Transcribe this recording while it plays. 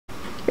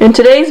In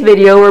today's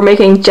video, we're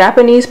making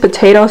Japanese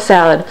potato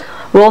salad.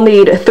 We'll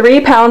need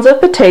 3 pounds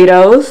of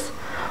potatoes,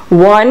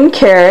 1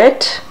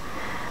 carrot,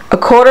 a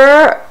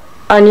quarter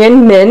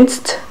onion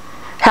minced,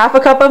 half a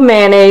cup of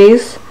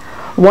mayonnaise,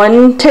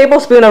 1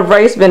 tablespoon of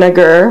rice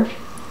vinegar,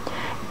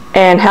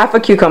 and half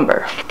a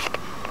cucumber.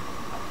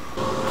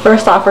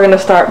 First off, we're going to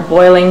start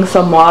boiling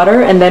some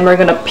water, and then we're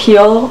going to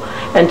peel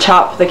and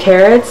chop the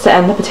carrots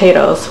and the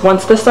potatoes.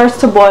 Once this starts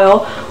to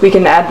boil, we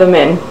can add them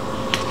in.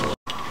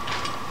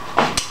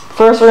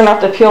 First, we're going to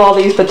have to peel all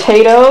these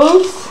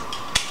potatoes.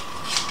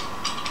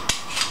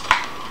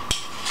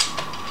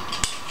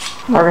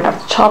 We're going to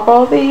have to chop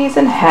all these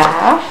in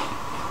half.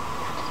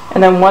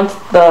 And then once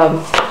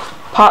the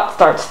pot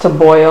starts to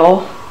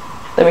boil,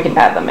 then we can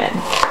add them in.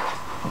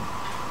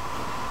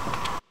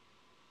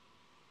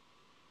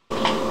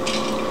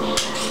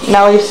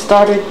 Now we've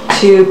started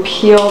to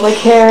peel the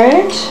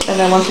carrot, and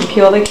then once we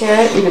peel the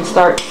carrot, we can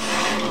start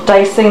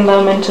dicing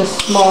them into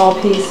small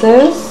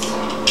pieces.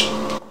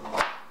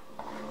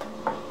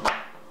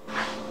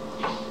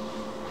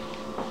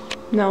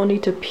 Now we'll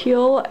need to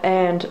peel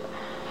and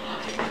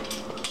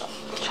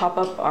chop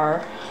up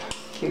our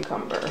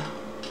cucumber.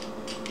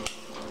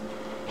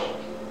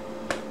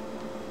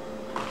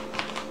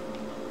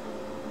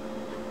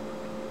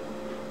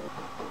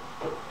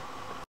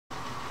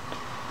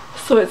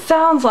 So it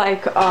sounds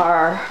like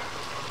our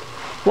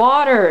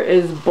water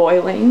is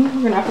boiling.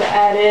 We're gonna have to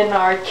add in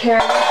our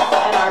carrots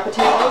and our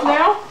potatoes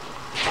now.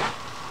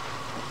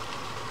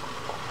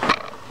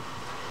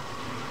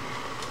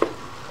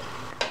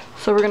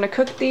 So we're gonna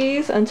cook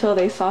these until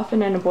they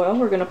soften and boil.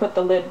 We're gonna put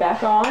the lid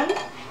back on.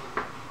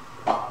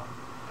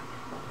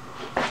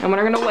 And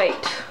we're gonna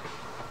wait.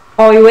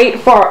 While we wait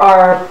for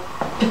our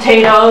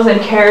potatoes and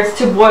carrots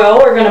to boil,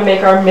 we're gonna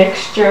make our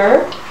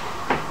mixture.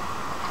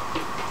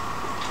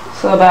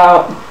 So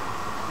about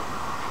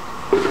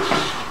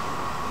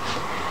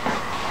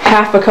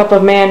half a cup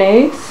of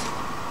mayonnaise,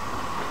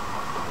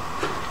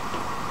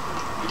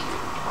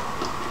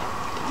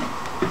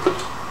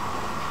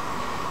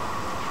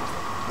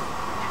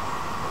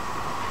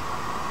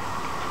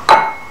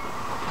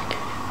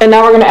 and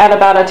now we're going to add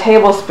about a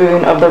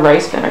tablespoon of the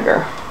rice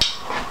vinegar.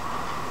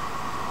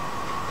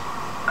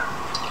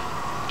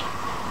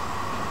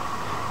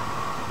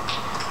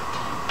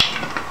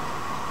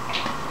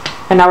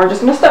 And now we're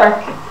just going to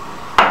stir.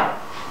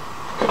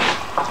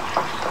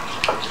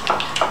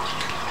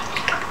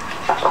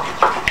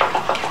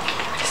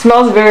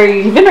 Smells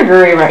very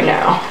vinegary right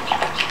now.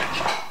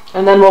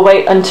 And then we'll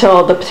wait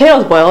until the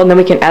potatoes boil, and then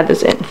we can add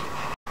this in.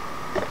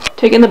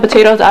 Taking the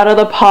potatoes out of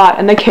the pot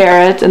and the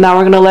carrots, and now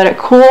we're going to let it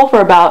cool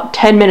for about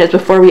 10 minutes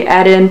before we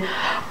add in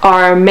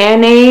our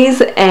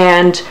mayonnaise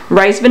and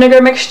rice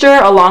vinegar mixture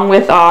along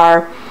with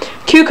our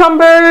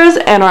cucumbers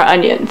and our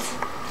onions.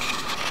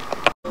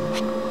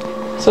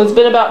 So it's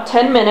been about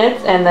 10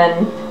 minutes, and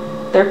then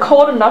they're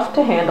cold enough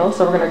to handle,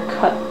 so we're going to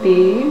cut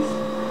these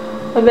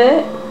a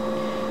bit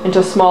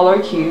into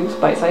smaller cubes,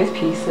 bite-sized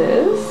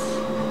pieces.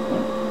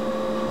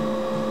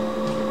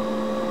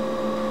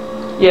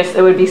 Yes,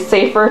 it would be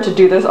safer to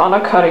do this on a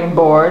cutting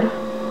board.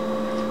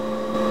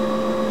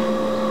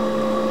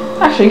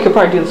 Actually, you could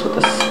probably do this with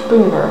a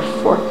spoon or a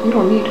fork. You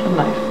don't need a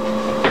knife.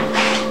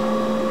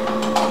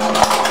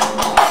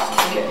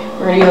 Okay,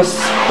 we're gonna use a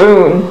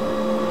spoon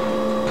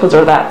because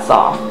they're that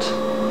soft,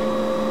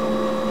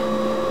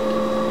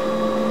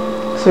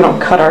 so we don't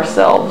cut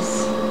ourselves.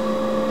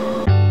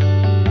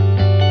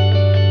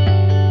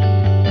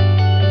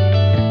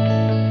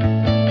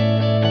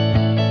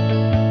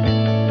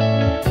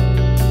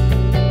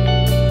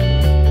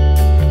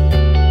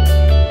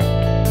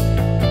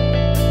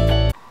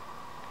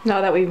 Now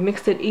that we've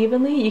mixed it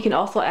evenly, you can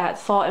also add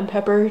salt and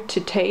pepper to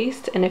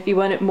taste, and if you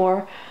want it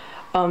more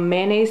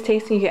mayonnaise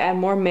tasting, you can add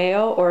more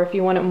mayo, or if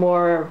you want it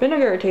more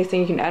vinegar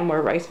tasting, you can add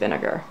more rice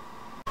vinegar.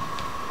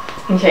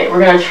 Okay, we're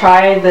going to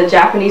try the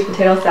Japanese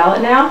potato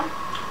salad now.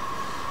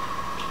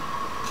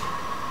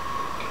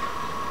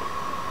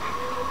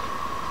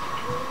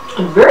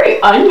 Very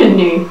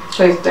oniony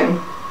tasting.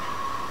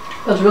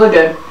 That's really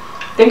good.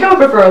 I think I would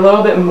prefer a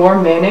little bit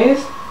more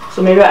mayonnaise,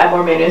 so maybe I'll add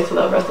more mayonnaise to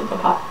the rest of the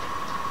pot.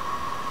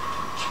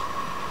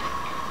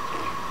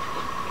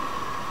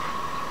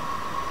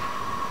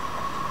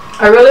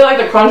 I really like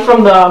the crunch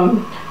from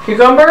the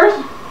cucumbers,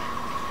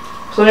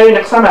 so maybe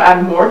next time I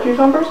add more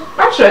cucumbers.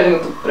 Actually, I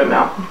think it's a good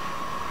amount.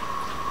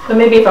 But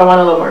maybe if I want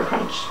a little more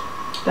crunch,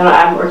 then I'll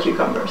add more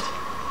cucumbers.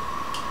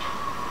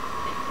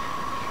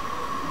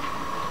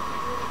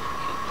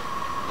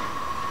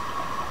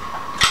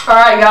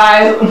 Alright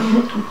guys,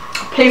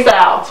 peace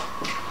out.